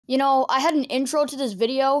You know, I had an intro to this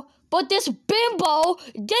video, but this bimbo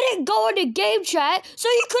didn't go into game chat, so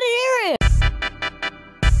you couldn't hear it.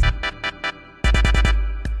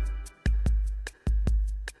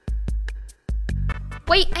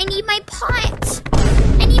 Wait, I need my pot.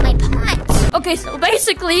 Okay, so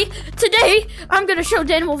basically, today, I'm gonna show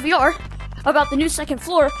Daniel VR about the new second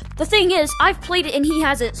floor. The thing is, I've played it and he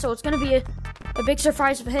has it, so it's gonna be a big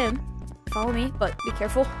surprise for him. Follow me, but be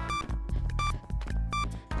careful.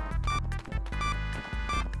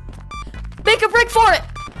 Make a break for it!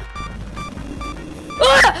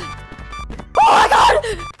 Ah! Oh my god!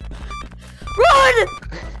 Run!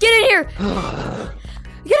 Get in here!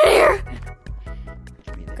 Get in here!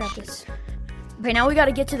 Grab this. Okay, now we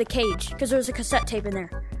gotta get to the cage, because there's a cassette tape in there.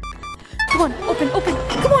 Come on, open,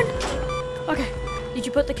 come on! Okay, did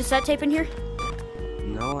you put the cassette tape in here?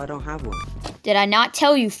 No, I don't have one. Did I not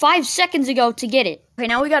tell you 5 seconds ago to get it? Okay,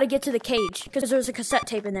 now we gotta get to the cage, because there's a cassette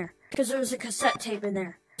tape in there.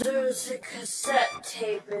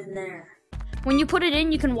 When you put it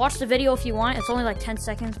in, you can watch the video if you want. It's only like 10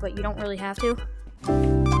 seconds, but you don't really have to.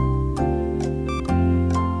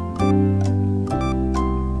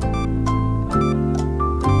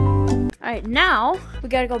 Alright, now, we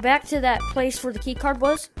gotta go back to that place where the key card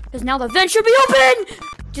was, because now the vent should be open!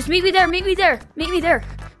 Just meet me there. Come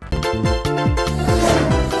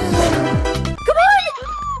on!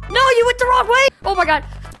 No, you went the wrong way! Oh my god.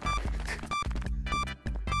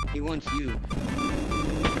 He wants you.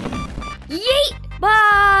 Yeet!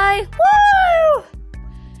 Bye! Woo!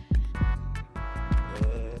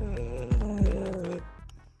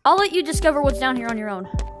 I'll let you discover what's down here on your own.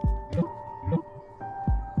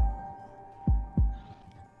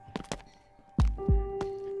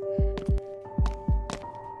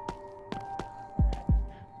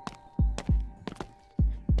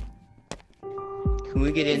 Can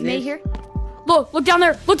we get in Is there? May here? Look down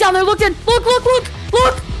there! Look!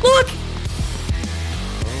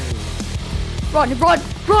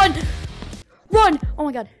 Run! Oh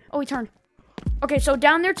my god. Oh, he turned. Okay, so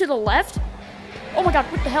down there to the left. Oh my god,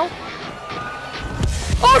 what the hell?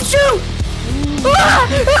 Oh, shoot! Ah!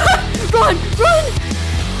 Run!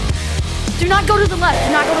 Do not go to the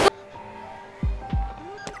left.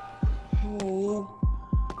 Oh.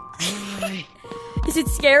 My. Is it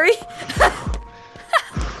scary?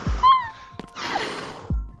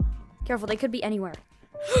 Careful, they could be anywhere.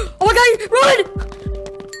 Oh my god, run!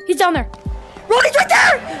 He's down there. Run, he's right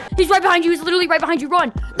there! He's right behind you, he's literally right behind you,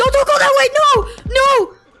 run! No, don't go that way, no!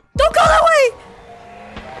 Don't go that way!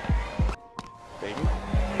 Baby?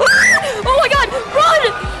 Oh my god, run!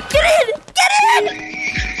 Get in!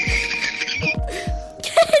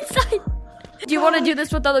 Get inside! Do you want to do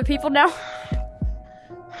this with other people now?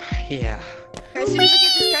 Yeah. As soon as I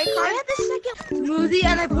get this credit card, I had the second smoothie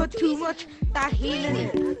and I put too much tahini in it.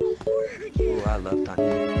 Oh, I love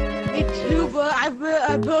tahini. Me too, but I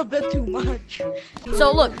put a bit too much.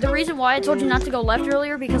 So look, the reason why I told you not to go left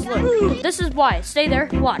earlier, because look, this is why. Stay there,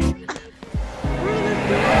 watch.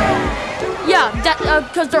 Yeah,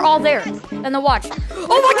 because they're all there. And then watch. Oh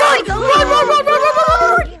my god! Run!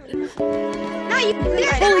 No, you're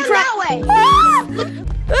Holy crap! that way.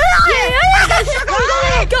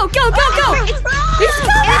 Go! He's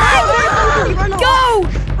coming! Go!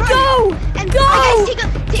 And guys,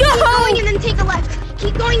 keep going and then take a left.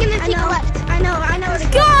 Keep going and then take a left. I know.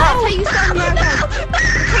 Go! That's how you start marathon.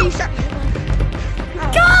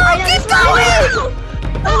 Go! Keep going!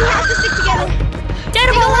 Oh, we have to stick together.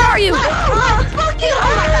 Daniel, where are you? Fuck you!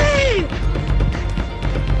 Oh my god!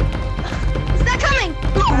 Is that coming?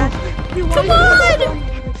 Come on!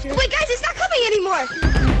 Wait, guys, it's not coming anymore.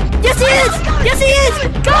 Yes, he is!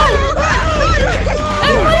 Go!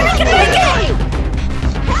 Everybody can make it!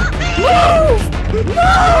 Move!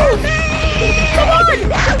 Come on!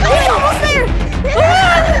 He's almost there!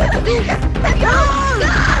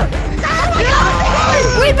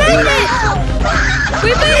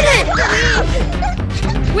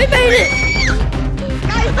 We made it!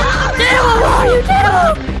 Daniel, where are you,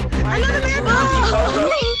 Daniel?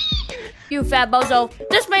 You fat bozo.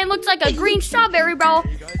 This man looks like a green strawberry, bro.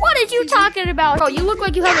 What are you talking about? Bro, you look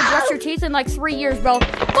like you haven't brushed your teeth in like 3 years, bro.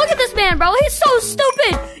 Look at this man, bro. He's so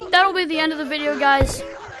stupid. That'll be the end of the video, guys.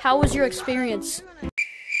 How was your experience?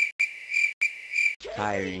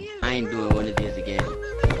 Tiring. I ain't doing one of these again.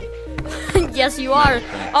 Yes, you are.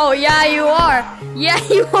 Oh, yeah, you are. Yeah,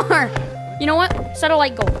 you are. You know what? Set a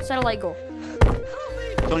like goal.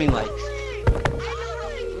 20 likes.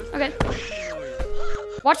 Okay.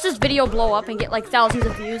 Watch this video blow up and get like thousands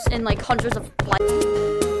of views and like hundreds of likes.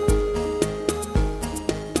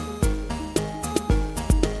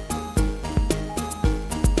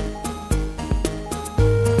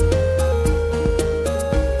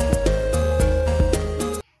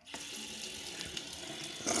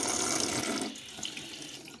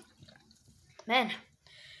 Man,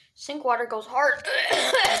 sink water goes hard.